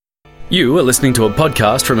You are listening to a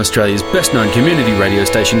podcast from Australia's best-known community radio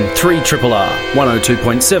station, 3RRR,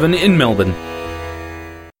 102.7 in Melbourne.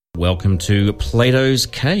 Welcome to Plato's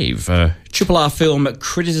Cave, a Triple R film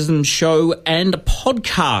criticism show and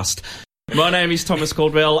podcast. My name is Thomas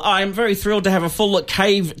Caldwell. I'm very thrilled to have a full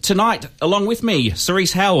cave tonight. Along with me,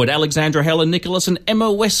 Cerise Howard, Alexandra, Helen Nicholas and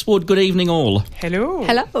Emma Westwood. Good evening all. Hello.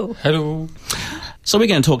 Hello. Hello. So we're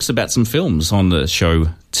going to talk about some films on the show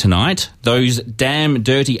tonight. Those Damn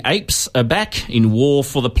Dirty Apes are back in War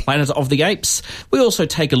for the Planet of the Apes. We also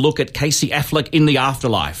take a look at Casey Affleck in the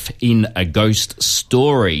afterlife in A Ghost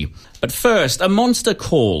Story. But first, A Monster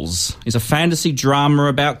Calls is a fantasy drama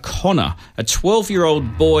about Connor, a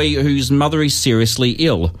 12-year-old boy whose mother is seriously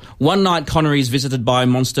ill. One night, Connor is visited by a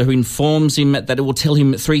monster who informs him that it will tell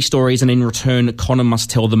him 3 stories, and in return, Connor must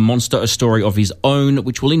tell the monster a story of his own,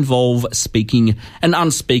 which will involve speaking an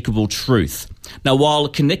unspeakable truth. Now, while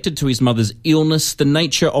connected to his mother's illness, the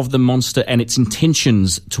nature of the monster and its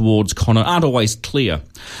intentions towards Connor aren't always clear.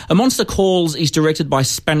 A Monster Calls is directed by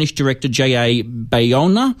Spanish director J.A.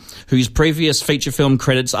 Bayona, whose previous feature film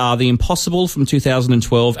credits are The Impossible from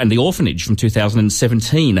 2012 and The Orphanage from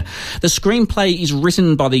 2017. The screenplay is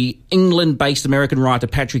written by the England-based American writer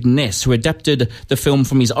Patrick Ness, who adapted the film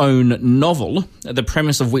from his own novel, the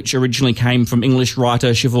premise of which originally came from English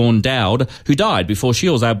writer Siobhan Dowd, who died before she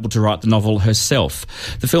was able to write the novel herself.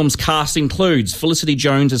 The film's cast includes Felicity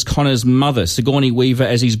Jones as Connor's mother, Sigourney Weaver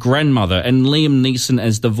as his grandmother, and Liam Neeson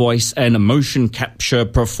as the voice and motion capture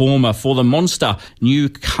performer for the monster.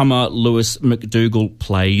 Newcomer Lewis McDougall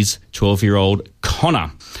plays 12-year-old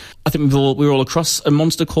Connor. I think we're all across A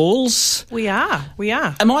Monster Calls. We are.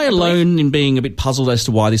 Am I alone in being a bit puzzled as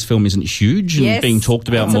to why this film isn't huge and being talked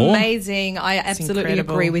about more? It's amazing. I absolutely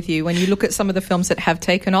agree with you. When you look at some of the films that have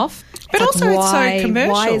taken off. But also it's so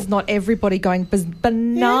commercial. Why is not everybody going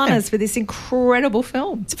bananas for this incredible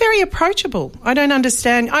film? It's very approachable. I don't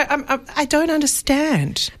understand. I don't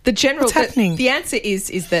understand. What's happening? The answer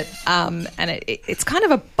is that, and it's kind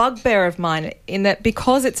of a bugbear of mine in that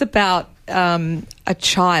because it's about a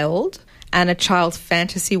child and a child's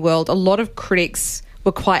fantasy world, a lot of critics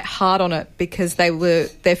were quite hard on it because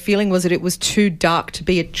their feeling was that it was too dark to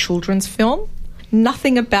be a children's film.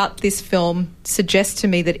 Nothing about this film suggests to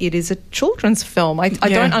me that it is a children's film. I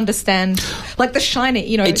don't understand. Like The Shining,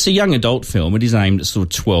 It's a young adult film. It is aimed at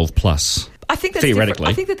sort of 12 plus. I think that's theoretically.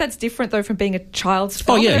 I think that's different, though, from being a child's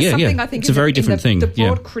film. Oh, yeah. I think it's a very different thing. The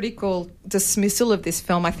broad critical dismissal of this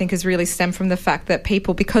film, I think, has really stemmed from the fact that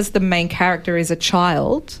people, because the main character is a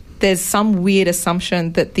child, there's some weird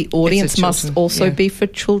assumption that the audience must also be for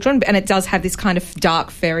children, and it does have this kind of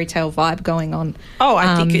dark fairy tale vibe going on. Oh,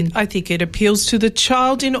 I think it appeals to the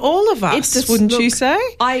child in all of us, wouldn't you say?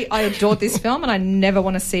 I adored this film, and I never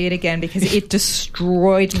want to see it again because it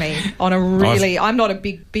destroyed me on a really... I'm not a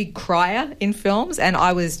big crier in films, and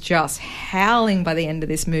I was just howling by the end of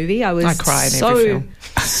this movie. I cry in every film.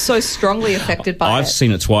 So strongly affected by it. I've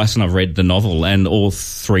seen it twice, and I've read the novel, and all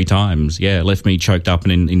 3 times. Yeah, left me choked up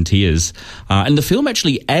and in tears. And the film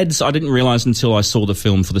actually adds, I didn't realise until I saw the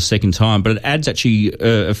film for the second time, but it adds actually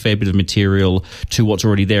a fair bit of material to what's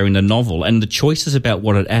already there in the novel, and the choices about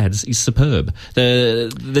what it adds is superb.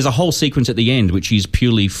 There's a whole sequence at the end which is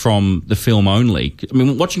purely from the film only. I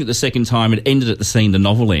mean, watching it the second time, it ended at the scene the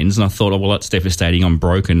novel ends, and I thought, oh, well, that's devastating, I'm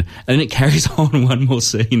broken. And then it carries on one more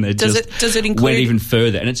scene that does it include went even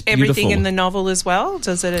further, and it's beautiful. Everything in the novel as well?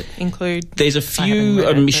 Does it include... There's a few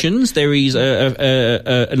omissions. There is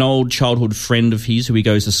an old childhood friend of his who he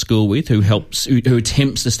goes to school with who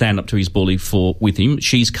attempts to stand up to his bully with him.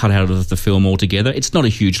 She's cut out of the film altogether. It's not a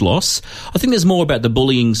huge loss. I think there's more about the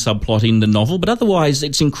bullying subplot in the novel, but otherwise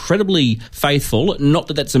it's incredibly faithful. Not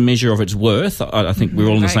that that's a measure of its worth. I think we're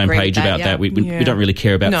all on the same page about that. We don't really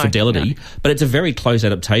care about fidelity, but it's a very close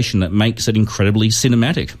adaptation that makes it incredibly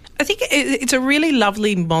cinematic. I think it's a really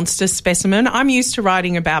lovely monster specimen. I'm used to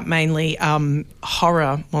writing about mainly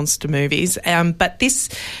horror monster movies, but this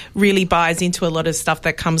really buys into a lot of stuff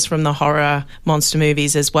that comes from the horror monster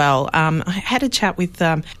movies as well. I had a chat with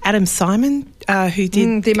Adam Simon, who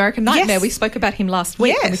did The American Nightmare. Yes. We spoke about him last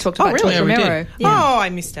week when we talked about really? George Romero. Oh, I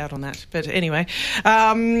missed out on that. But anyway,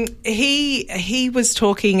 he was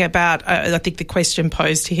talking about, I think the question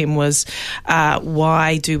posed to him was,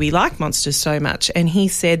 why do we like monsters so much? And he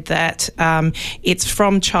said that it's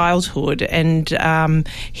from childhood, and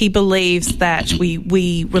he believes that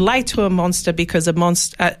we relate to a monster because a monster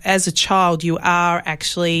as a child, you are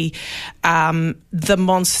actually the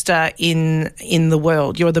monster in the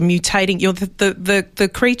world. You're the mutating. You're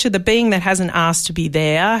the creature, the being that hasn't asked to be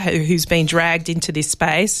there, who's been dragged into this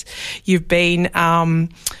space. You're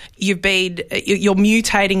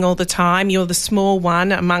mutating all the time. You're the small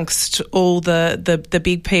one amongst all the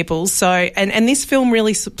big people. So, and this film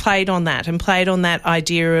really played on that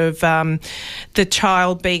idea of the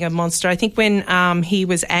child being a monster. I think when he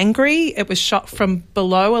was angry, it was shot from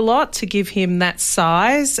below a lot to give him that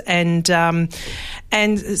size, and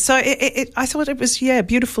so I thought it was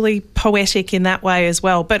beautifully poetic in that way as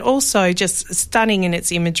well, but also just stunning in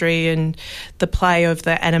its imagery and the play of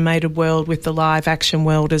the animated world with the live action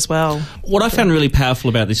world as well. What I found really powerful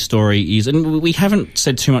about this story is, and we haven't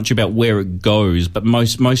said too much about where it goes, but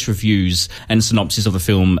most reviews and synopses of the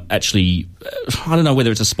film actually, I don't know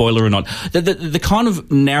whether it's a spoiler or not, the kind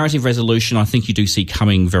of narrative resolution I think you do see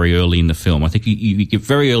coming very early in the film. I think you get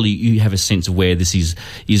very early, you have a sense of where this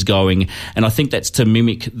is going, and I think that's to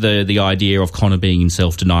mimic the idea of Connor being in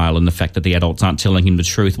self-denial and the fact that the adults aren't telling him the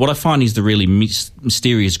truth. What I find is the really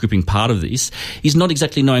mysterious, gripping part of this is not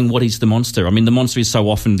exactly knowing what is the monster. I mean, the monster is so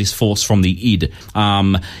often this force from the id,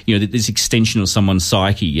 this extension of someone's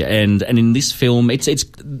psyche, and in this film, it's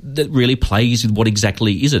that really plays with what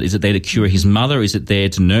exactly is it? Is it there to cure his mother? Is it there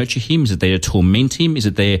to nurture him? Is it there to torment him? Is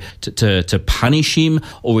it there to punish him?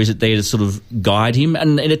 Or is it there to sort of guide him?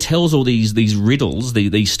 And it tells all these riddles,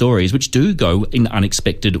 these stories, which do go in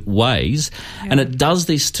unexpected ways, and it does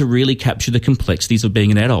this to really capture the complexities of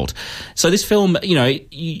being an adult. So this film,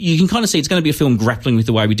 you can kind of see it's going to be a film grappling with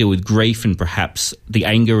the way we deal with grief and perhaps the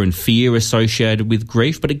anger and fear associated with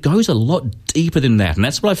grief, but it goes a lot deeper than that, and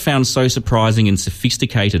that's what I found so surprising and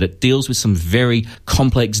sophisticated. It deals with some very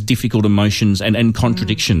complex, difficult emotions and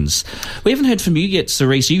contradictions. We haven't heard from you yet,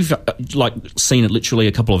 Cerise. You've seen it literally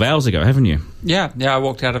a couple of hours ago, haven't you? Yeah, I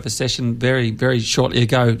walked out of a session very, very shortly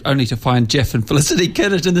ago, only to find Jeff and Felicity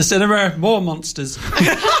Kennett in the cinema. More monsters.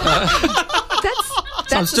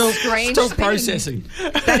 That's so a strange still thing. Processing.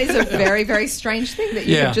 That is a very, very strange thing that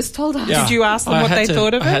you have just told us. Yeah. Did you ask them what they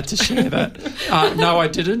thought of it? I had to share that. No, I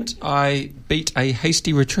didn't. I beat a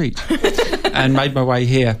hasty retreat and made my way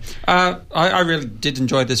here. I really did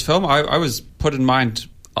enjoy this film. I was put in mind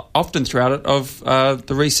often throughout it of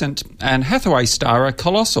the recent Anne Hathaway starrer,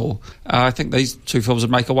 Colossal. I think these two films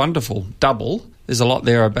would make a wonderful double. There's a lot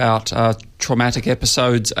there about traumatic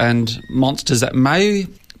episodes and monsters that may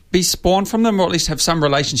be spawned from them, or at least have some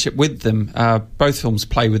relationship with them. Both films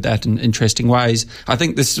play with that in interesting ways. I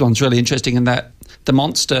think this one's really interesting in that the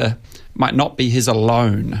monster might not be his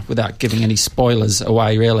alone, without giving any spoilers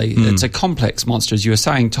away, really. It's a complex monster, as you were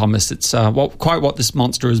saying, Thomas. It's quite what this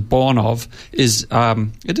monster is born of is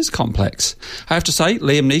it is complex. I have to say,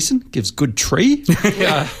 Liam Neeson gives good tree.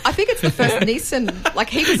 I think it's the first Neeson.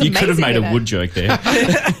 He was amazing. You could have made a wood joke there.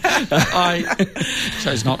 I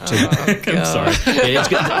chose not to. I'm sorry.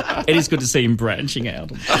 Yeah, it is good to see him branching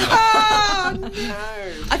out. Oh, no.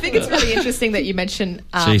 I think it's really interesting that you mention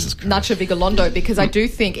Nacho Vigalondo, because I do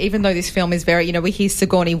think, even though this film is very, we hear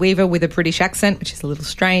Sigourney Weaver with a British accent, which is a little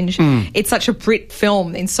strange. It's such a Brit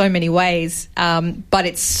film in so many ways, but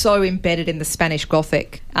it's so embedded in the Spanish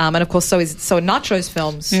Gothic. And of course, so are Nacho's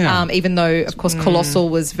films, even though, of course, Colossal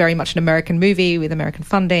was very much an American movie with American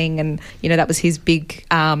funding, and, that was his big,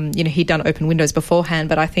 he'd done Open Windows beforehand,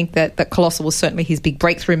 but I think that Colossal was certainly his big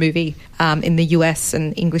breakthrough movie in the US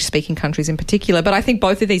and English-speaking countries in particular. But I think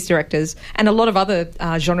both of these directors and a lot of other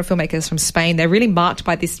genre filmmakers from Spain, they're really marked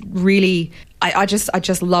by this really... I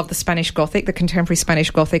just love the Spanish Gothic, the contemporary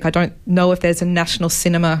Spanish Gothic. I don't know if there's a national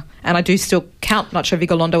cinema, and I do still count Nacho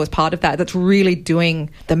Vigalondo as part of that, that's really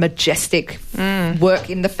doing the majestic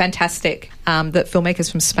work in the fantastic that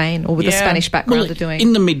filmmakers from Spain or with a Spanish background are doing.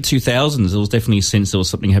 In the mid-2000s, there was definitely a sense there was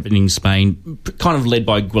something happening in Spain, kind of led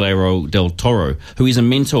by Guillermo del Toro, who is a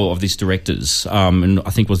mentor of this director's, and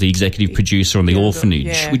I think was the executive producer on The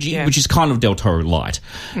Orphanage, which is kind of del Toro light.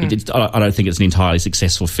 I don't think it's an entirely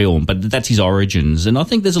successful film, but that's his origins, and I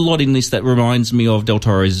think there's a lot in this that reminds me of del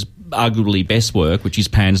Toro's arguably best work, which is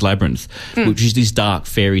Pan's Labyrinth, which is this dark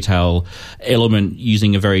fairy tale element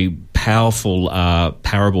using a very powerful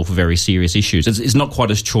parable for very serious issues. It's not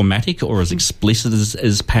quite as traumatic or as explicit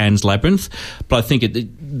as Pan's Labyrinth, but I think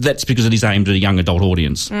that's because it is aimed at a young adult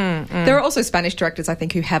audience. There are also Spanish directors, I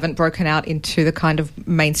think, who haven't broken out into the kind of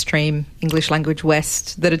mainstream English language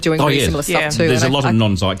West that are doing similar stuff too. There's a lot of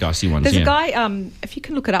non-zeitgeisty ones. There's a guy, if you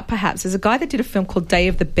can look it up perhaps, there's a guy that did a film called Day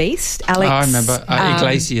of the Beast, Alex. I remember,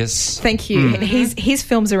 Iglesias. Thank you. And his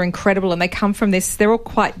films are incredible, and they come from this, they're all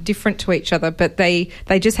quite different to each other, but they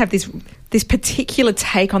just have this particular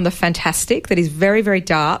take on the fantastic that is very, very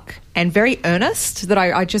dark, and very earnest that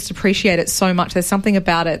I just appreciate it so much. There's something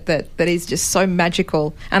about it that is just so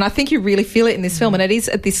magical. And I think you really feel it in this film. And it is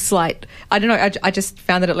at this slight, I don't know, I just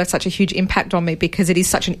found that it left such a huge impact on me because it is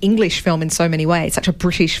such an English film in so many ways, such a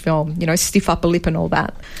British film, you know, stiff upper lip and all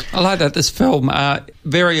that. I like that this film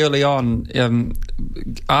very early on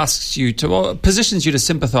asks you to, or positions you to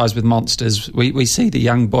sympathise with monsters. We see the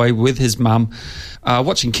young boy with his mum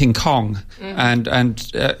watching King Kong, and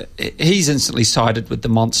he's instantly sided with the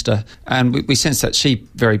monster, and we sense that she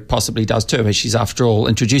very possibly does too, as she's after all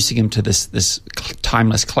introducing him to this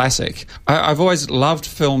timeless classic. I've always loved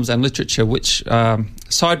films and literature which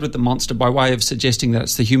side with the monster by way of suggesting that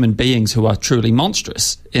it's the human beings who are truly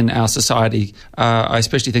monstrous in our society. I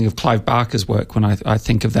especially think of Clive Barker's work when I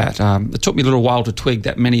think of that. It took me a little while to twig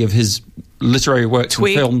that many of his literary works and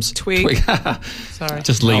films. Twig. Sorry.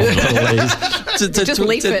 Just leave it. Just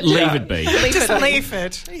leave it. Leave it be. Just leave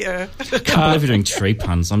it. Yeah. I can't believe you're doing tree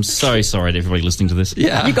puns. I'm so sorry to everybody listening to this.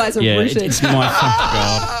 Yeah. You guys are rooted. It's my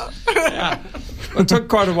God. Yeah. It took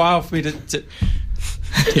quite a while for me to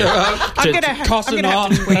I'm going to have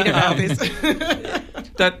to tweet about this.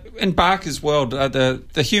 That in Barker's world,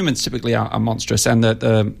 the humans typically are monstrous, and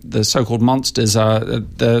the so-called monsters are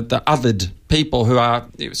the othered people who are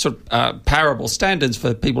sort of parable standards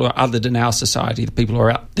for people who are othered in our society, the people who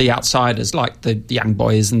are the outsiders, like the young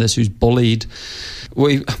boy is in this who's bullied.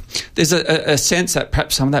 There's a sense that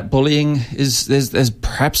perhaps some of that bullying is there's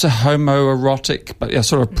perhaps a homoerotic, but a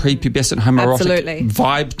sort of prepubescent homoerotic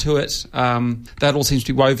vibe to it. That all seems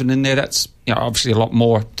to be woven in there. That's obviously a lot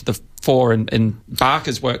more to the fore in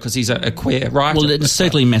Barker's work because he's a queer writer. Well, it's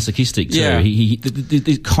certainly masochistic too. Yeah. He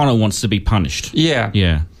kind of wants to be punished. Yeah.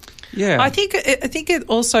 Yeah. I think it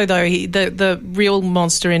also, though, the real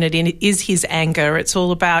monster in it is his anger. It's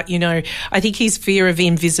all about, I think his fear of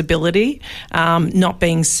invisibility, not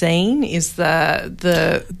being seen, is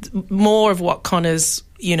the more of what Connor's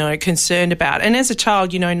concerned about. And as a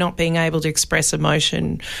child, not being able to express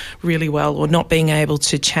emotion really well, or not being able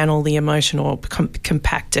to channel the emotion or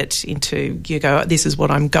compact it into, this is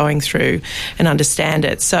what I'm going through, and understand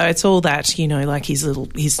it. So it's all that, like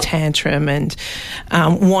his tantrum and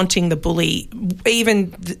wanting the bully,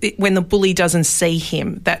 even when the bully doesn't see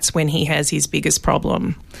him, that's when he has his biggest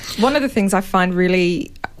problem. One of the things I find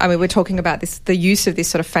really, we're talking about the use of this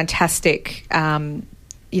sort of fantastic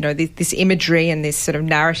this imagery and this sort of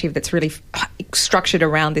narrative that's really structured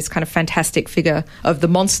around this kind of fantastic figure of the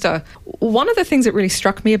monster. One of the things that really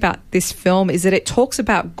struck me about this film is that it talks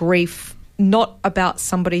about grief, not about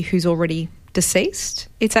somebody who's already deceased.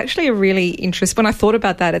 It's actually a really interesting, when I thought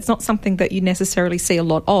about that, it's not something that you necessarily see a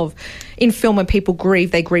lot of. In film, when people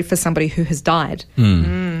grieve, they grieve for somebody who has died.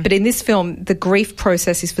 But in this film, the grief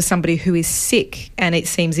process is for somebody who is sick and it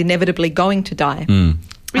seems inevitably going to die.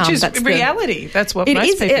 Which is reality. That's what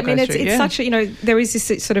most people go through. It's such a, there is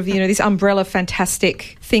this sort of, this umbrella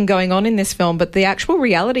fantastic thing going on in this film, but the actual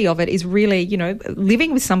reality of it is really,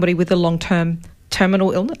 living with somebody with a long-term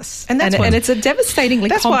terminal illness. And it's a devastatingly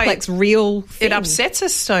complex, real thing. It upsets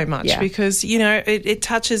us so much because, it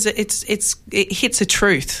touches, it hits a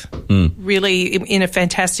truth, really, in a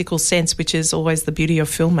fantastical sense, which is always the beauty of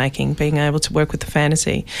filmmaking, being able to work with the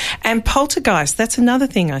fantasy. And Poltergeist, that's another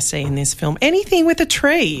thing I see in this film. Anything with a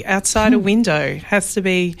tree outside a window has to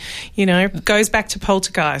be, goes back to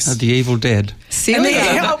Poltergeist. The Evil Dead. Celia.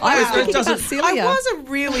 I wasn't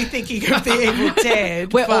really thinking of the Evil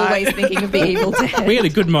Dead. We're always thinking of the Evil Dead. We had a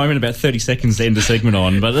good moment about 30 seconds to end the segment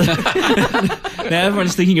on, but now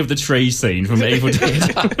everyone's thinking of the tree scene from Evil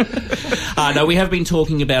Dead. No, we have been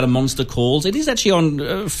talking about A Monster Calls. It is actually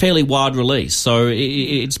on fairly wide release, so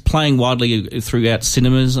it's playing widely throughout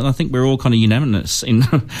cinemas, and I think we're all kind of unanimous in,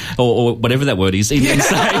 or whatever that word is, in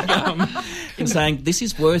saying this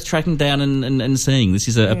is worth tracking down and seeing. This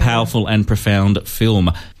is a powerful and profound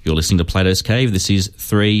film. You're listening to Plato's Cave. This is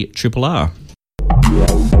 3RRR.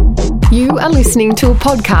 You are listening to a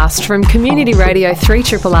podcast from Community Radio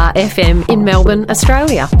 3RRR FM in Melbourne,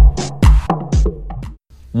 Australia.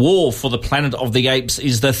 War for the Planet of the Apes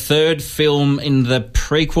is the third film in the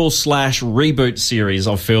prequel/reboot series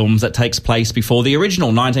of films that takes place before the original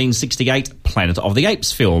 1968 Planet of the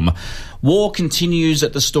Apes film. War continues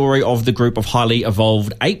at the story of the group of highly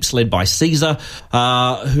evolved apes led by Caesar,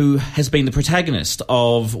 who has been the protagonist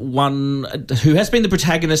and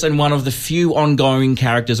one of the few ongoing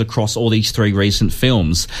characters across all these three recent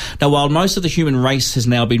films. Now, while most of the human race has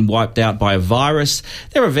now been wiped out by a virus,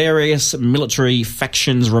 there are various military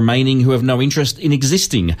factions remaining who have no interest in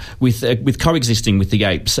existing with coexisting with the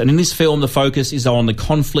apes. And in this film, the focus is on the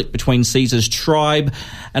conflict between Caesar's tribe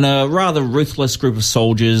and a rather ruthless group of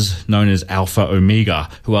soldiers known as Alpha Omega,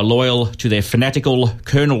 who are loyal to their fanatical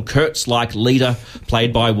Colonel Kurtz-like leader,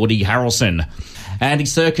 played by Woody Harrelson. Andy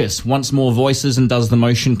Serkis once more voices and does the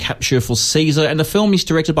motion capture for Caesar, and the film is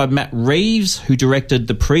directed by Matt Reeves, who directed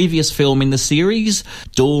the previous film in the series,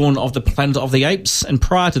 Dawn of the Planet of the Apes, and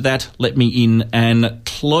prior to that, Let Me In and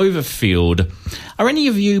Cloverfield. Are any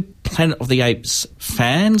of you Planet of the Apes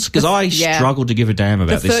fans? Because I struggle to give a damn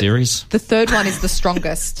about this series. The third one is the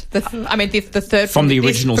strongest. The third from the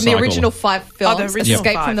original cycle. The original 5 films,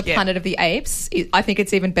 Escape five, from the Planet of the Apes. I think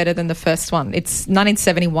it's even better than the first one. It's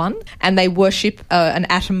 1971, and they worship an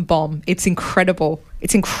atom bomb. It's incredible.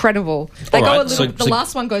 It's incredible. They go a little. The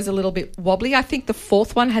last one goes a little bit wobbly. I think the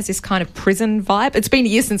fourth one has this kind of prison vibe. It's been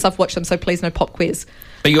years since I've watched them, so please no pop quiz.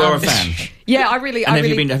 But you are a fan. Yeah, I really. And have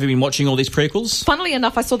you been watching all these prequels? Funnily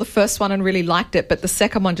enough, I saw the first one and really liked it, but the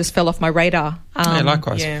second one just fell off my radar.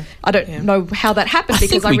 Likewise. Yeah. I don't know how that happened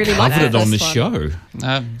because I really liked it. I think we covered it on the show.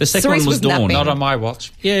 The second Cerise one was Dawn. Not on my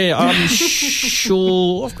watch. Yeah, I'm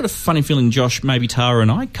sure. I've got a funny feeling Josh, maybe Tara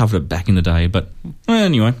and I covered it back in the day, but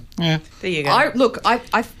anyway. Yeah. There you go.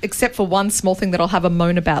 I except for one small thing that I'll have a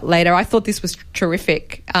moan about later, I thought this was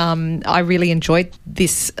terrific. I really enjoyed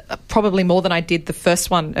this probably more than I did the first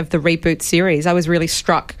one of the reboot series. I was really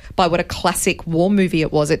struck by what a classic war movie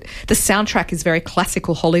it was. The soundtrack is very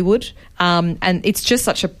classical Hollywood, and it's just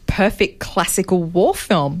such a perfect classical war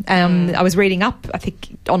film. I was reading up, I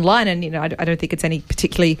think, online, and I don't think it's any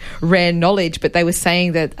particularly rare knowledge, but they were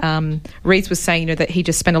saying that Reeves was saying that he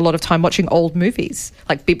just spent a lot of time watching old movies,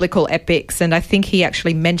 like biblical epics, and I think he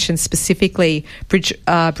actually mentioned specifically Bridge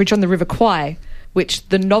on the River Kwai, which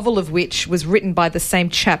the novel of which was written by the same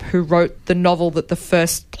chap who wrote the novel that the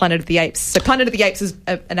first Planet of the Apes. So Planet of the Apes is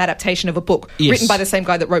an adaptation of a book written by the same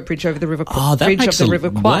guy that wrote Bridge over the River Kwai.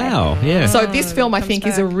 Wow, yeah. So this film, I think,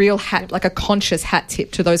 is a real like a conscious hat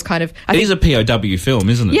tip to those kind of... It is a POW film,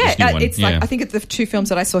 isn't it? Yeah, it's like, I think it's the 2 films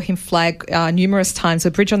that I saw him flag numerous times, so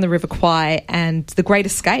Bridge on the River Kwai and The Great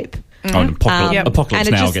Escape. Apocalypse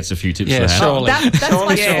Now gets a few tips for that. Surely.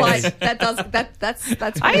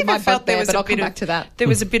 That's I even felt there was but I'll come back to that. There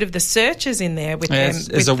was a bit of the Searchers in there with them.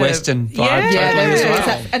 There's a Western vibe. there is.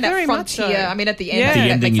 Well. And that Very frontier. much so. I mean, at the end, Yeah. The that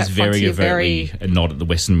ending makes is that very frontier overtly a nod at the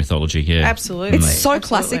Western mythology, yeah. Absolutely. It's so Absolutely.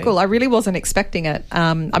 classical. I really wasn't expecting it.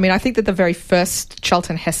 I mean, I think that the very first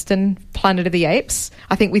Charlton Heston Planet of the Apes,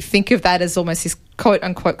 I think we think of that as almost this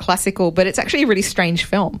quote-unquote classical, but it's actually a really strange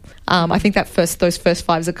film. I think those first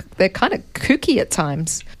 5, they're kind of kooky at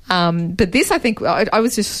times. But this, I think, I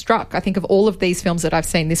was just struck. I think of all of these films that I've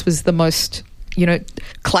seen, this was the most...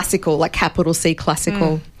 classical, like capital C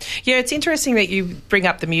classical. Yeah, it's interesting that you bring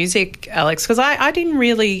up the music, Alex, because I didn't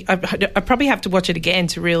really... I probably have to watch it again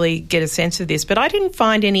to really get a sense of this, but I didn't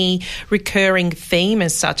find any recurring theme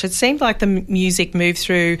as such. It seemed like the music moved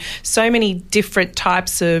through so many different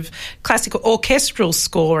types of classical orchestral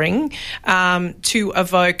scoring to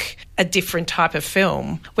evoke a different type of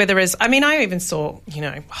film. Whereas, I mean, I even saw,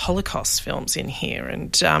 Holocaust films in here.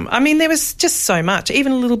 And, I mean, there was just so much.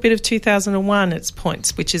 Even a little bit of 2001 at its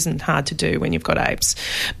points, which isn't hard to do when you've got apes.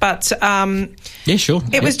 But... yeah, sure.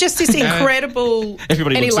 It was just this incredible...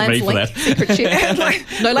 Everybody looks at me for that. Secret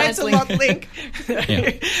chip. No Lancelot link.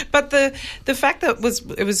 Yeah. But the fact that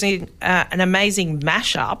it was an amazing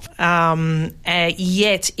mashup,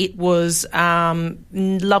 yet it was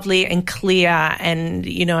lovely and clear, and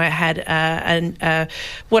it had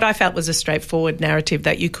what I felt was a straightforward narrative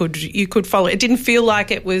that you could follow. It didn't feel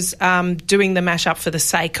like it was doing the mashup for the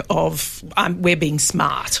sake of we're being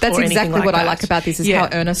smart. That's or exactly like what that. I like about this is how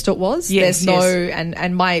earnest it was. Yes, and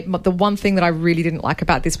the one thing that I really didn't like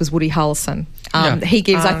about this was Woody Harrelson. He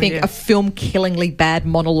gives, I think, a film-killingly bad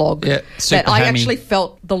monologue that I actually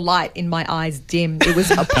felt the light in my eyes dim. It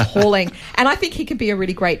was appalling. And I think he can be a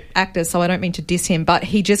really great actor, so I don't mean to diss him, but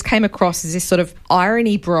he just came across as this sort of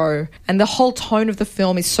irony bro, and the whole tone of the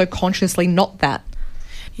film is so consciously not that.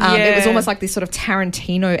 It was almost like this sort of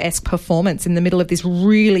Tarantino-esque performance in the middle of this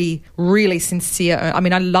really, really sincere... I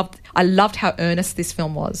mean, I loved how earnest this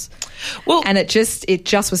film was. Well, and it just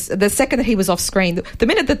was... The second that he was off screen, the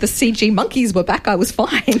minute that the CG monkeys were back, I was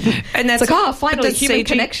fine. And that's finally human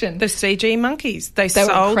connection. The CG monkeys. They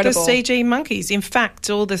sold the CG monkeys. In fact,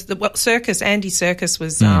 all Andy Serkis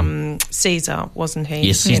was Caesar, wasn't he?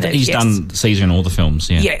 Yes, he's done Caesar in all the films,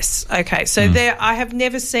 yeah. Yes, okay. So I have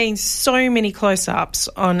never seen so many close-ups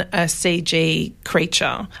on a CG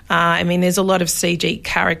creature. I mean, there's a lot of CG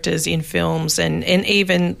characters in films and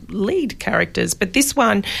even lead characters, but this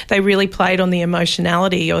one, they really played on the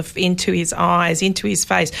emotionality of into his eyes, into his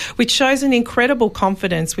face, which shows an incredible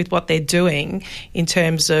confidence with what they're doing in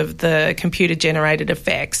terms of the computer-generated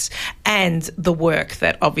effects and the work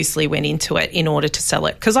that obviously went into it in order to sell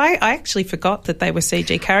it. Because I actually forgot that they were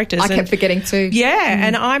CG characters. I kept forgetting too. Yeah,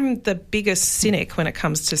 and I'm the biggest cynic when it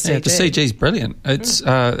comes to CG. Yeah, the CG's brilliant. It's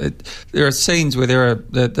there are scenes where there are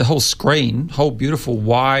the whole screen, whole beautiful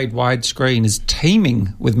wide screen is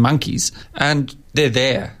teeming with monkeys, and they're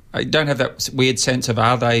there. I don't have that weird sense of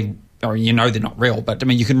are they, or they're not real, but I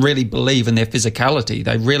mean you can really believe in their physicality.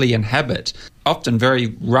 They really inhabit often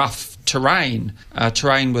very rough terrain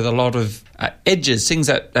with a lot of edges, things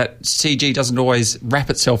that CG doesn't always wrap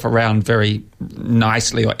itself around very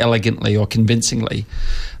nicely or elegantly or convincingly.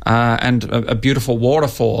 And a beautiful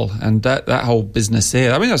waterfall and that whole business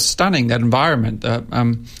there. I mean, it was stunning, that environment.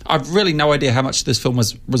 I've really no idea how much this film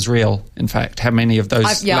was real, in fact, how many of those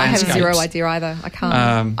landscapes. I have zero idea either. I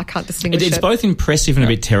can't distinguish It's both impressive and a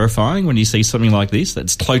bit terrifying when you see something like this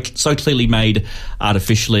that's so clearly made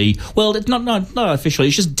artificially. Well, it's not artificially,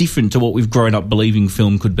 it's just different to what we've grown up believing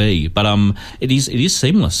film could be. But it is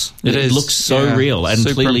seamless. It looks so real, and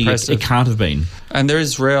clearly it can't have been. And there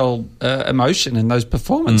is real emotion in those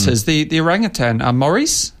performances. The orangutan,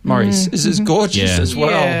 Maurice is gorgeous as well.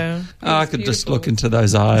 Yeah. I could just look into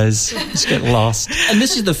those eyes, just get lost. And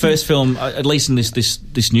this is the first film, at least in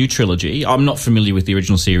this new trilogy. I'm not familiar with the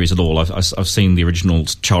original series at all. I've seen the original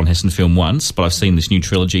Charlton Heston film once, but I've seen this new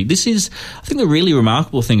trilogy. I think the really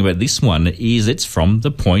remarkable thing about this one is it's from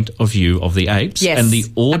the point of view of the apes, yes, and the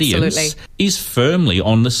audience absolutely. is firmly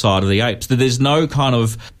on the side of the apes. There's no kind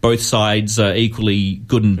of both sides equally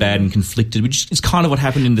good and bad and conflicted, which is kind of what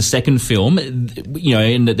happened in the second film,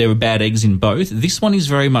 in that there were bad eggs in both. This one is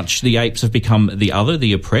very much the apes have become the other,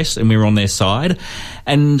 the oppressed, and we're on their side.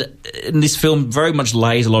 And this film very much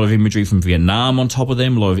lays a lot of imagery from Vietnam on top of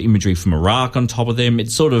them, a lot of imagery from Iraq on top of them.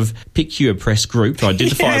 It's sort of pick your oppressed group to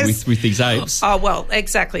identify with these apes. Oh, well,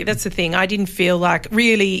 exactly. That's the thing. I didn't feel like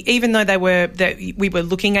really, even though we were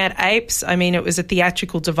looking at apes, I mean, it was a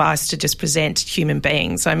theatrical device to just present human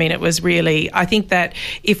beings. I mean, it was really, I think that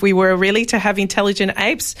if we were really to have intelligent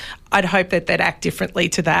apes, I'd hope that they'd act differently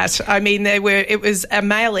to that. I mean, it was a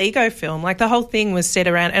male ego film. Like the whole thing was set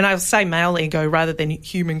around, and I'll say male ego rather than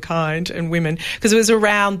humankind and women, because it was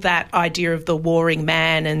around that idea of the warring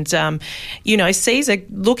man and, Caesar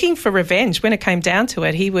looking for revenge. When it came down to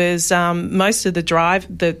it, he was most of the drive,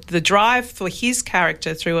 the drive for his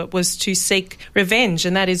character through it was to seek revenge,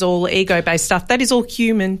 and that is all ego-based stuff. That is all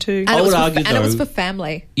human too. And it was for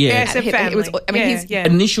family. Yeah. Yes, a family. His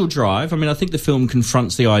initial drive, I mean, I think the film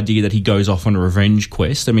confronts the idea that he goes off on a revenge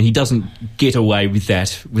quest. I mean, he doesn't get away with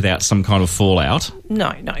that without some kind of fallout. No,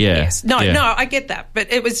 I get that.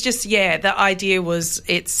 But it was just, the idea was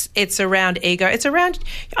it's around ego. It's around,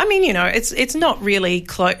 I mean, it's not really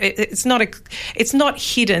close. It's not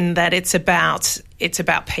hidden that it's about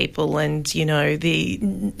people and,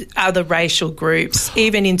 the other racial groups,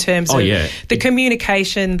 even in terms of the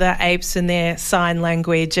communication, the apes and their sign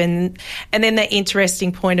language, and then the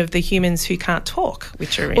interesting point of the humans who can't talk,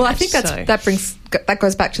 which are in Well, I think that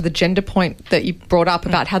goes back to the gender point that you brought up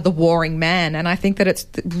about how the warring man, and I think that it's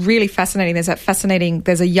really fascinating.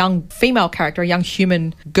 There's a young female character, a young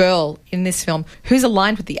human girl in this film who's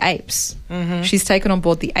aligned with the apes. Mm-hmm. She's taken on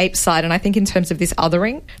board the ape side, and I think in terms of this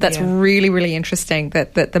othering, that's really, really interesting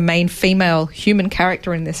that the main female human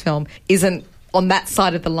character in this film isn't on that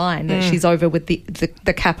side of the line, that she's over with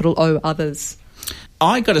the capital O others.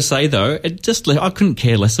 I got to say, though, I couldn't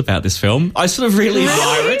care less about this film. I sort of really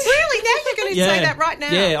admire it. Really? Now you're going to say that right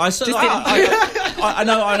now? Yeah, I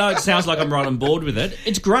know it sounds like I'm right on board with it.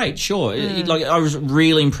 It's great, sure. I was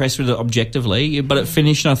really impressed with it objectively, but it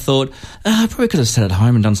finished and I thought, I probably could have sat at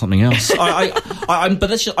home and done something else. But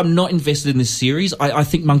that's just, I'm not invested in this series. I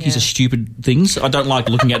think monkeys are stupid things. I don't like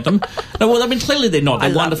looking at them. No, well, I mean, clearly they're not.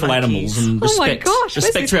 They're wonderful monkeys. Animals, and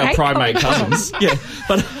respect to our primate cousins. Yeah,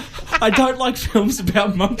 but I don't like films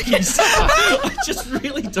about monkeys. I just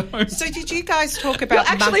really don't. So did you guys talk about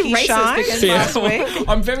monkey shines last week?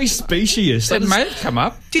 I'm very specious. It may have come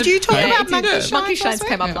up. Did you talk about monkey shines? Monkey shines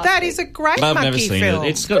came up last That week. is a great I've monkey never seen film. it.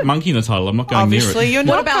 It's got monkey in the title. I'm not going Obviously, near it. you're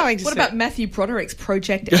not going to What see about it. Matthew Broderick's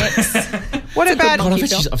Project X? What about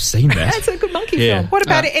I've seen that. It's a good monkey film. What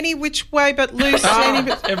about Any Which Way But Loose?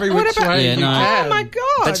 Every which way. Yeah, no. Oh my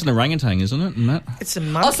God! That's an orangutan, isn't it? And that? It's a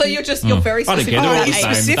monkey. Oh, so you're very I don't specific. get it. They're all the you're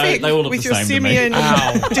same. specific They all look with the your same to me. simian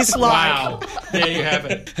dislike. Wow. There you have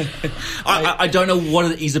it. I don't know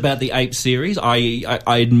what it is about the Apes series. I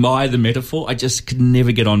admire the metaphor. I just could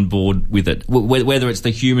never get on board with it. Whether it's the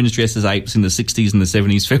humans dressed as apes in the 60s and the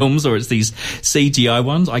 70s films or it's these CGI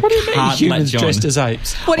ones, I What do you mean can't humans latch on. dressed as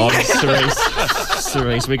apes? What do you Cerise.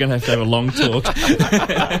 Cerise, we're going to have a long talk.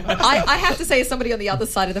 I have to say, as somebody on the other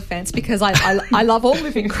side of the fence, because I love all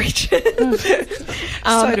living creatures.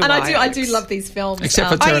 So do I do love these films. Except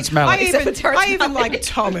for Terrence Malick. I even like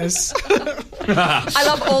Thomas. I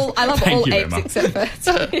love all you, apes Emma.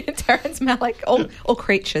 except for Terrence Malick, all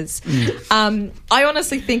creatures. I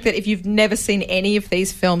honestly think that if you've never seen any of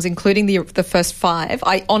these films, including the first 5,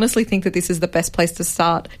 I honestly think that this is the best place to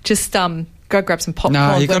start. Just go grab some popcorn.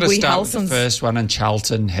 No, you've got to Woody start with Harrelson's- the first one and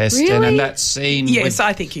Charlton Heston Really? and that scene. Yes,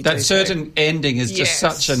 I think you do. That certain ending is just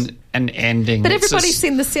such an ending. But It's everybody's just-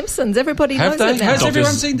 seen The Simpsons. Everybody Have knows they? it now. Has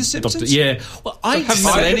everyone seen The Simpsons? Yeah. Well, I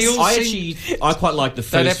quite like the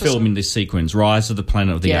first episode? film in this sequence, Rise of the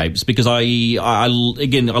Planet of the Yeah. Apes, because I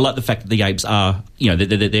like the fact that the apes are,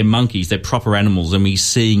 they're monkeys, they're proper animals, and we're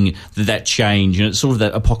seeing that change, and it's sort of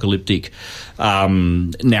that apocalyptic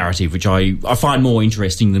narrative, which I find more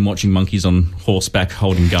interesting than watching monkeys on horseback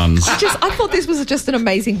holding guns. I thought this was just an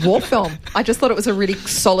amazing war film. I just thought it was a really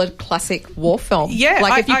solid classic war film. Yeah,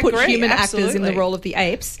 like if you I put agree, human actors in the absolutely. role of the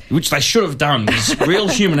apes. Which they should have done, because real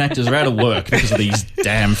human actors are out of work because of these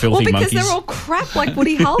damn filthy Well, because monkeys. they're all crap like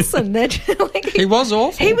Woody Harrelson. They're just like, He was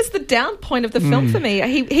awful. He was the down point of the film for me.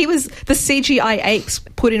 He was the CGI apes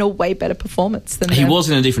put in a way better performance than He them. was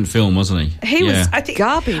in a different film, wasn't he? He was I think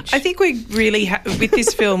garbage. I think we really with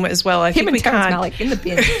this film as well. I Him think and we Terrence can't Malick in the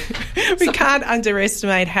bin. we can't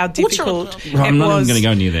underestimate how difficult I'm it not even was going to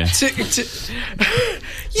go near there.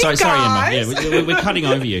 You Sorry, Emma. guys. Yeah, we're cutting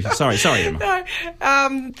over you. Sorry, Emma. No,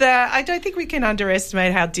 I don't think we can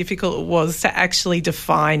underestimate how difficult it was to actually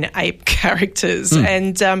define ape characters.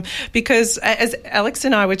 And because, as Alex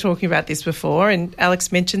and I were talking about this before, and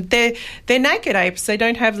Alex mentioned, they're naked apes. They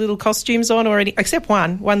don't have little costumes on or any, except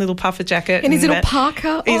one little puffer jacket. And his little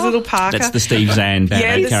parka. His Oh. little parka. That's the Steve Zahn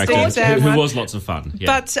Batman the character, Steve Zahn who one. was lots of fun.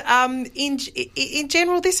 Yeah. But in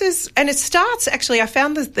general, this is, and it starts actually. I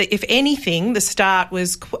found that if anything, the start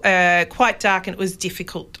was quite dark and it was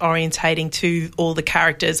difficult orientating to all the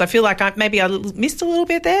characters. I feel like I missed a little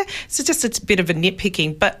bit there. So just it's a bit of a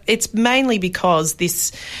nitpicking, but it's mainly because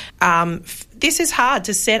this is hard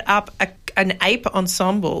to set up an ape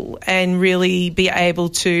ensemble and really be able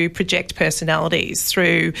to project personalities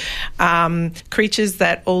through creatures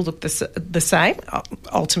that all look the same,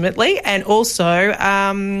 ultimately, and also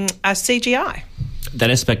a CGI. That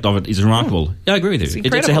aspect of it is remarkable. Yeah, I agree with you.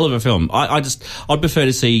 It's a hell of a film. I'd prefer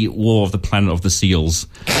to see War of the Planet of the Seals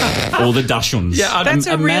or the Dachshunds. Yeah, That's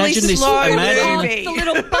a really slow movie. The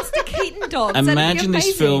little Buster Keaton dogs. Imagine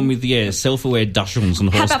this film with self-aware Dachshunds on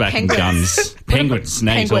How about horseback and penguins? guns. Penguins.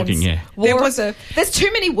 Now you're talking. Yeah. There's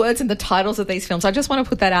too many words in the titles of these films. I just want to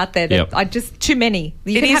put that out there. Too many.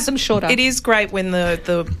 You can have them shorter. It is great when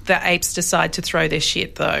the apes decide to throw their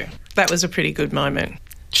shit, though. That was a pretty good moment.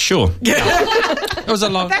 Sure. It was a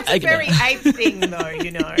long. That's a very ape thing, though,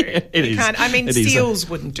 It is. I mean, It is. seals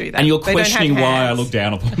wouldn't do that. And you're They don't have questioning why I hands. look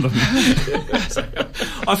down upon them.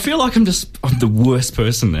 I feel like I'm the worst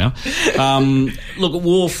person now. Look,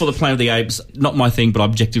 War for the Planet of the Apes, not my thing, but I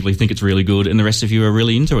objectively think it's really good, and the rest of you are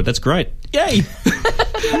really into it. That's great. Yay!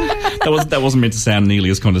 That wasn't meant to sound nearly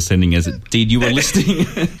as condescending as it did. You were listening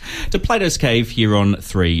to Plato's Cave here on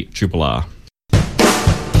 3 Triple R.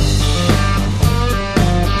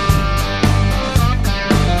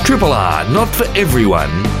 Triple R, not for everyone,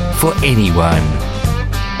 for anyone.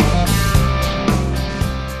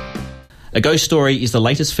 A Ghost Story is the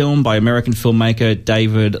latest film by American filmmaker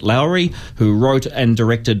David Lowery, who wrote and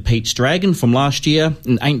directed Pete's Dragon from last year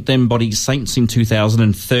and Ain't Them Bodies Saints in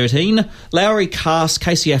 2013. Lowery cast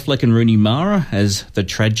Casey Affleck and Rooney Mara as the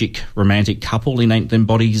tragic romantic couple in Ain't Them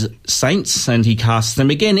Bodies Saints, and he casts them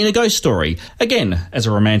again in A Ghost Story, again as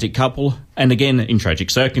a romantic couple, and again in tragic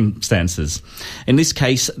circumstances. In this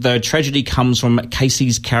case, the tragedy comes from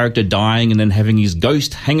Casey's character dying and then having his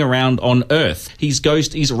ghost hang around on Earth. His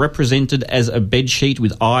ghost is represented as a bedsheet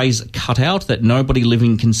with eyes cut out that nobody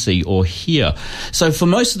living can see or hear. So for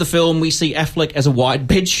most of the film, we see Affleck as a white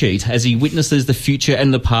bedsheet as he witnesses the future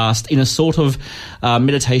and the past in a sort of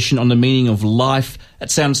meditation on the meaning of life. That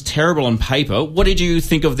sounds terrible on paper. What did you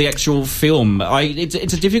think of the actual film? It's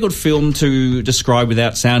a difficult film to describe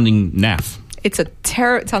without sounding naff. It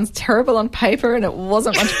sounds terrible on paper, and it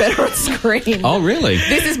wasn't much better on screen. Oh, really?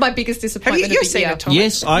 This is my biggest disappointment. You've of the seen year. it, Thomas?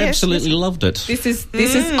 Yes, I absolutely loved it. This is.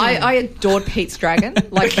 I adored Pete's Dragon.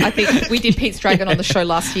 Like, I think we did Pete's Dragon on the show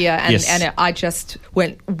last year, and, Yes. and I just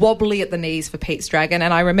went wobbly at the knees for Pete's Dragon.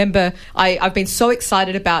 And I remember I've been so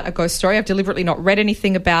excited about A Ghost Story. I've deliberately not read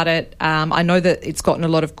anything about it. I know that it's gotten a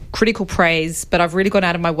lot of critical praise, but I've really gone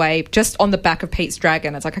out of my way just on the back of Pete's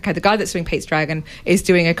Dragon. It's like, okay, the guy that's doing Pete's Dragon is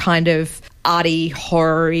doing a kind of arty,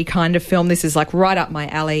 horror-y kind of film. This is like right up my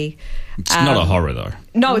alley. It's not a horror, though.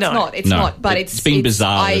 No, it's not. It's not. But it's been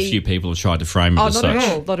bizarre that a few people have tried to frame it as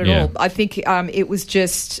such. Not at all. I think it was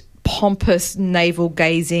just pompous navel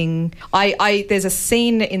gazing. There's a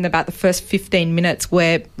scene in about the first 15 minutes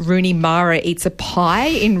where Rooney Mara eats a pie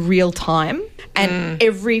in real time, and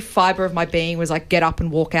every fibre of my being was like, get up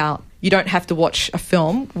and walk out. You don't have to watch a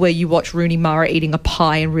film where you watch Rooney Mara eating a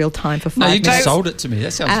pie in real time for 5 minutes. No, you just sold it to me.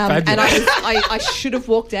 That sounds fabulous. And I should have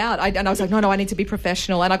walked out. And I was like, no, I need to be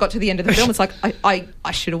professional. And I got to the end of the film. It's like, I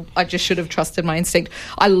just should have trusted my instinct.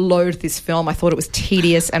 I loathed this film. I thought it was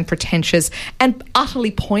tedious and pretentious and utterly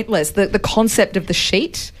pointless. The concept of the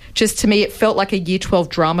sheet, just to me, it felt like a Year 12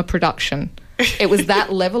 drama production. It was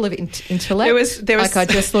that level of intellect. There was, I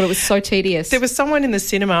just thought it was so tedious. There was someone in the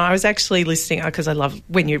cinema. I was actually listening because I love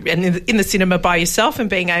when you're in the cinema by yourself and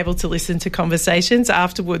being able to listen to conversations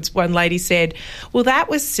afterwards. One lady said, "Well, that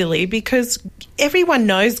was silly because everyone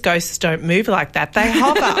knows ghosts don't move like that; they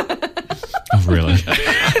hover." Oh, really?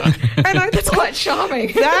 And that's quite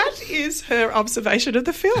charming. That is her observation of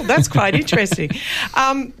the film. That's quite interesting.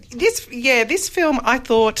 This film I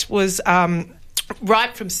thought was.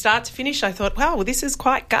 Right from start to finish, I thought, wow, well, this is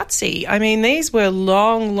quite gutsy. I mean, these were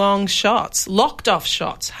long shots, locked-off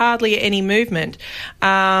shots, hardly any movement.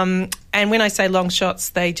 And when I say long shots,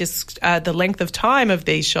 they just the length of time of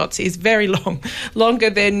these shots is very long, longer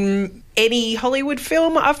than any Hollywood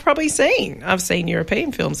film I've probably seen. I've seen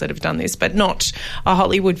European films that have done this, but not a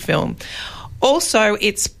Hollywood film. Also,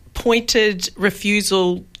 it's pointed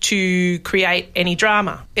refusal to create any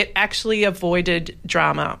drama. It actually avoided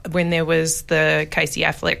drama. When there was the Casey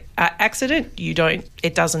Affleck accident,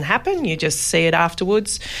 it doesn't happen. You just see it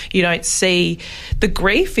afterwards. You don't see the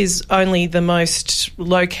grief is only the most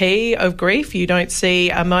low key of grief. You don't see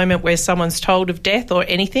a moment where someone's told of death or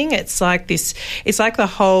anything. It's like the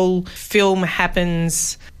whole film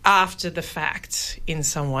happens after the fact in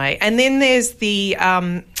some way. And then there's the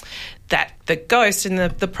ghost, and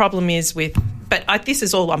the problem is with, but this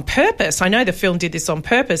is all on purpose. I know the film did this on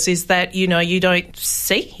purpose, is that, you don't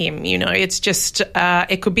see him, it's just,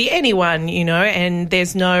 it could be anyone, and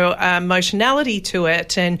there's no emotionality to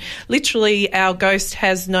it. And literally our ghost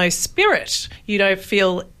has no spirit. You don't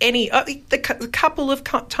feel any, the couple of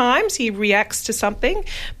times he reacts to something,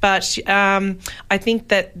 but I think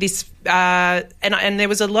that this, and there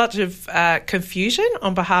was a lot of confusion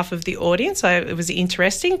on behalf of the audience. It was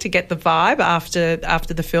interesting to get the vibe after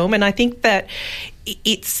the film, and I think that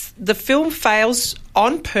the film fails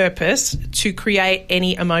on purpose to create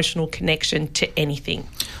any emotional connection to anything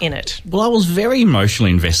in it. Well, I was very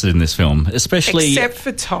emotionally invested in this film, especially... Except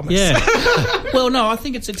for Thomas. Yeah. Well, no, I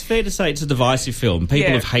think it's fair to say it's a divisive film.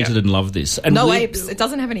 People have hated and loved this. And no apes. It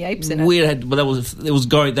doesn't have any apes in it.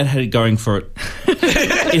 That had it going for it.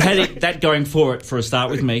 It had that going for it for a start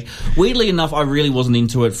with me. Weirdly enough, I really wasn't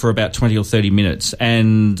into it for about 20 or 30 minutes.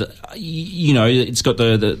 And, it's got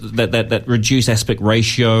that reduced aspect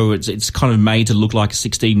ratio. It's kind of made to look like a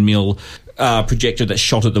 16mm projector that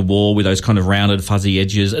shot at the wall with those kind of rounded, fuzzy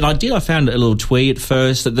edges. And I found it a little twee at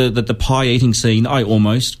first. The pie eating scene, I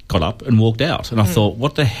almost got up and walked out. And I thought,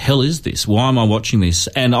 what the hell is this? Why am I watching this?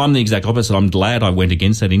 And I'm the exact opposite. I'm glad I went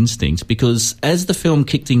against that instinct, because as the film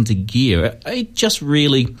kicked into gear, it just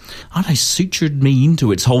really, sutured me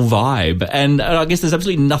into its whole vibe. And I guess there's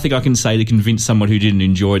absolutely nothing I can say to convince someone who didn't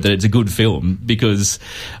enjoy it that it's a good film, because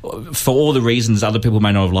for all the reasons other people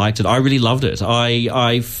may not have liked it, I really loved it.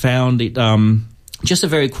 I found it just a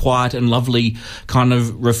very quiet and lovely kind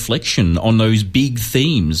of reflection on those big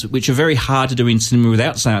themes, which are very hard to do in cinema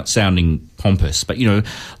without sounding pompous. But,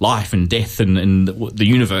 life and death and the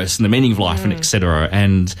universe and the meaning of life and et cetera.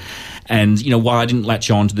 And why I didn't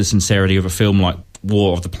latch on to the sincerity of a film like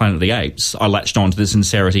War of the Planet of the Apes, I latched on to the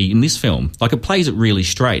sincerity in this film. Like, it plays it really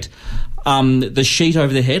straight. The sheet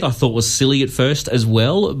over the head I thought was silly at first as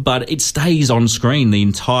well, but it stays on screen the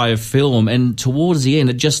entire film, and towards the end,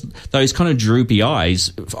 those kind of droopy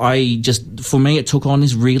eyes, for me, it took on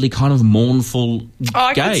this really kind of mournful gaze.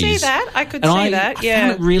 I could see that. I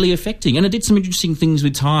found it really affecting, and it did some interesting things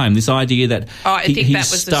with time. This idea that I think that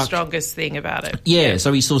was the strongest thing about it. Yeah,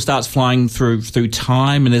 so he sort of starts flying through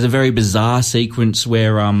time, and there's a very bizarre sequence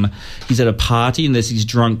where he's at a party and there's this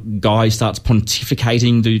drunk guy who starts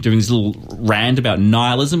pontificating, doing this little rant about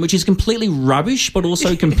nihilism, which is completely rubbish but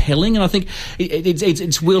also compelling. And I think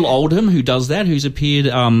it's Will Oldham who does that, who's appeared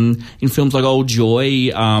in films like Old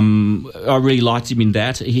Joy. I really liked him in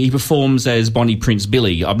that. He performs as Bonnie Prince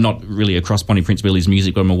Billy. I'm not really across Bonnie Prince Billy's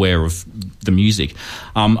music, but I'm aware of the music.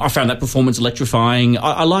 I found that performance electrifying.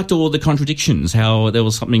 I liked all the contradictions, how there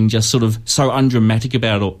was something just sort of so undramatic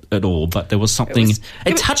about it all, but there was something...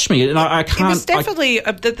 It touched me, and I can't... It was definitely...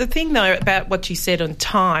 the thing, though, about what you said on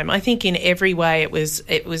time, I think think in every way it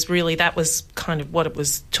was really, that was kind of what it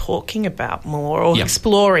was talking about more, or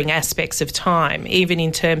exploring aspects of time, even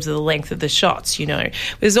in terms of the length of the shots, you know.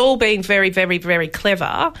 It was all being very, very, very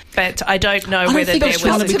clever, but I don't know whether there was...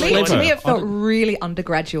 To me, it felt really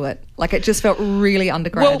undergraduate. Like, it just felt really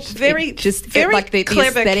undergraduate. Well, very like the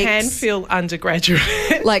clever aesthetics. can feel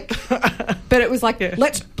undergraduate. Like, but it was like,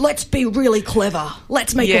 let's be really clever.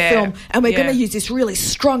 Let's make a film, and we're going to use this really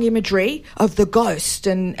strong imagery of the ghost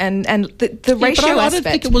and the ratio but I aspect. don't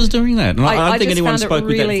think it was doing that. And I don't think anyone spoke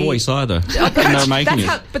with that voice either.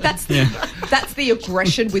 That's the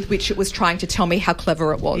aggression with which it was trying to tell me how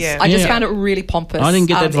clever it was. Yeah. I just found it really pompous. I didn't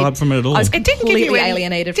get that vibe from it at all. I was It didn't give completely you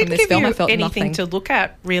alienated from this film. I felt anything nothing to look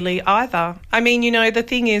at really either. I mean, you know, the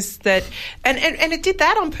thing is that, and it did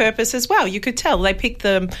that on purpose as well. You could tell they picked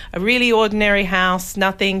them a really ordinary house,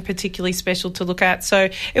 nothing particularly special to look at. So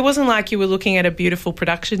it wasn't like you were looking at a beautiful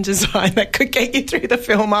production design that could get you through the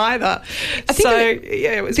film either.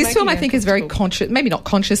 It was this film, I think, is very conscious, maybe not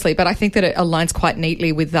consciously, but I think that it aligns quite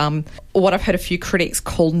neatly with what I've heard a few critics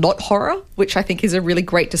call not horror, which I think is a really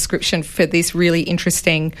great description for this really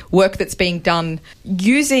interesting work that's being done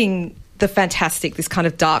using the fantastic, this kind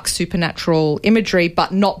of dark supernatural imagery,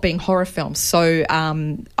 but not being horror films. So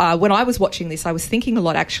when I was watching this, I was thinking a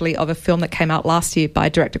lot actually of a film that came out last year by a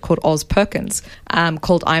director called Oz Perkins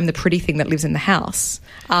called I Am the Pretty Thing That Lives in the House.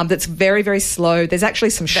 That's very, very slow. There's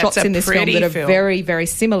actually some shots in this film that are very, very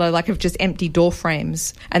similar, like of just empty door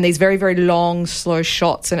frames and these very, very long, slow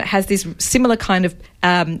shots. And it has this similar kind of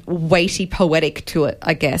weighty poetic to it,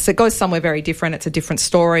 I guess. It goes somewhere very different. It's a different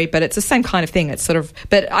story, but it's the same kind of thing. It's sort of,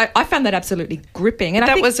 but I found that absolutely gripping. And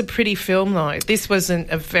that was a pretty film, though. This wasn't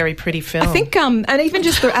a very pretty film. I think, and even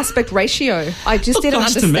just the aspect ratio, I just didn't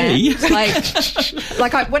understand.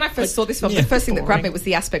 When I first saw this film, the first thing that grabbed me was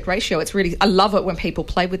the aspect ratio. It's really, I love it when people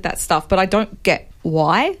play with that stuff, but I don't get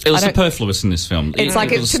why. It was superfluous in this film.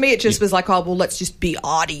 It's to me, it just was like, oh, well, let's just be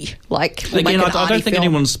arty. Like, again, I don't think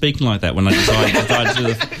anyone's speaking like that when they decided to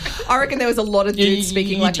do I reckon there was a lot of dudes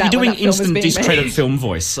speaking like that. You're doing when that instant film was discredit made. film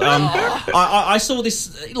voice. I saw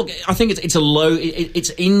this. Look, I think it's a low.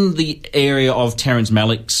 It's in the area of Terrence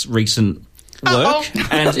Malick's recent work,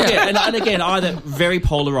 and again, either very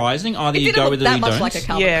polarising. Either you go with it or you don't. Like a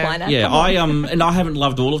Calvin Klein. And I haven't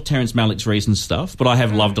loved all of Terrence Malick's recent stuff, but I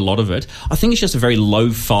have loved a lot of it. I think it's just a very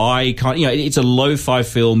lo-fi kind. You know, it's a lo-fi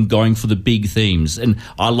film going for the big themes, and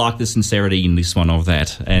I like the sincerity in this one of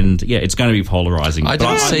that. And it's going to be polarising. I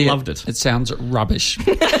loved it. It sounds rubbish.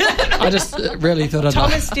 I just really thought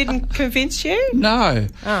Thomas didn't convince you? No.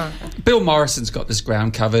 Oh. Bill Morrison's got this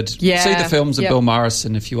ground covered. Yeah. See the films of Bill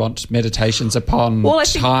Morrison if you want meditations upon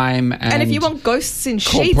time and if you want ghosts in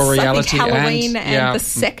sheets, I think Halloween and the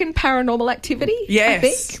second Paranormal Activity. Yes. I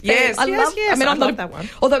think. Yes. I love that one.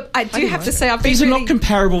 Although I do have to say, I've been These are not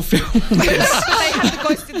comparable films. They have the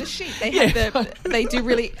ghost in the sheet. They do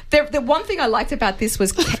really. The one thing I liked about this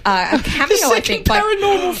was a cameo. I think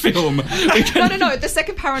paranormal film. No. The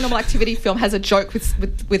second Paranormal Activity film has a joke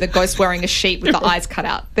with a ghost wearing a sheet with the eyes cut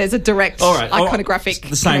out. There's a direct iconographic.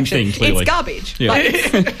 The same connection. thing. Clearly. It's garbage.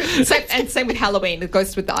 Yeah. Same with Halloween, the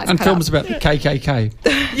ghost with the eyes and cut films out. about the KKK.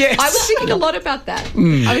 Yes. I was thinking a lot about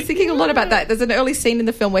that. There's an early scene in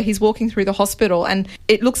the film where he's walking through the hospital and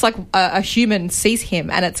it looks like a human sees him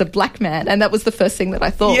and it's a black man, and that was the first thing that I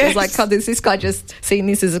thought. Yes. It was like, God, is this guy just seeing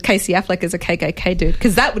this as a Casey Affleck as a KKK dude?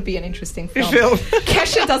 Because that would be an interesting film.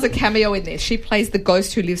 Kesha does a cameo in this. She plays the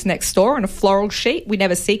ghost who lives next door on a floral sheet. We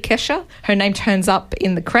never see Kesha. Her name turns up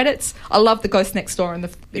in the credits. I love the ghost next door in the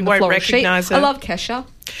floral sheet. Her. I love Kesha.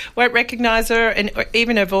 Won't recognise her, and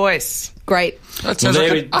even her voice. Great. That's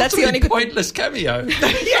the only pointless cameo.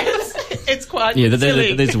 Yes, it's quite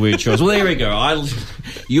silly. There's a weird choice. Well, there we go.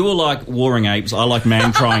 You all like warring apes. I like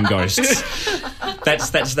man crying ghosts.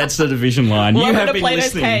 That's the division line. Welcome you have to been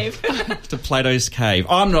Plato's listening Cave. to Plato's Cave.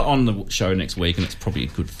 I'm not on the show next week, and it's probably a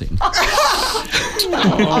good thing.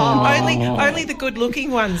 Only the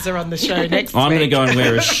good-looking ones are on the show next week. I'm going to go and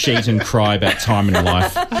wear a sheet and cry about time in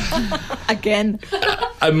life. Again.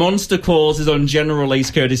 A Monster Calls is on general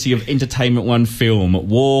release courtesy of Entertainment One Film.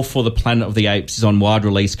 War for the Planet of the Apes is on wide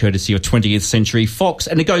release courtesy of 20th Century Fox.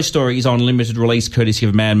 And A Ghost Story is on limited release courtesy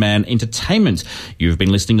of Man Entertainment. You've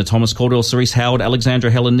been listening to Thomas Caldwell, Cerise Howard,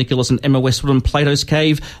 Alexandra, Helen Nicholas and Emma Westwood on Plato's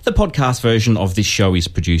Cave. The podcast version of this show is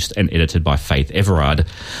produced and edited by Faith Everard.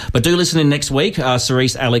 But do listen in next week.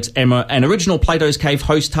 Cerise, Alex, Emma and original Plato's Cave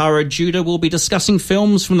host Tara Judah will be discussing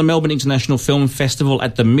films from the Melbourne International Film Festival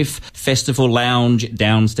at the MIF Festival Lounge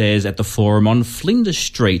downstairs at the Forum on Flinders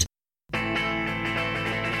Street.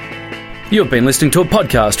 You've been listening to a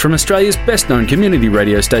podcast from Australia's best-known community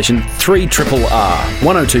radio station, 3RRR,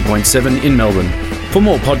 102.7 in Melbourne. For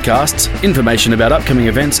more podcasts, information about upcoming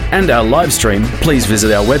events and our live stream, please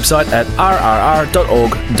visit our website at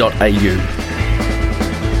rrr.org.au.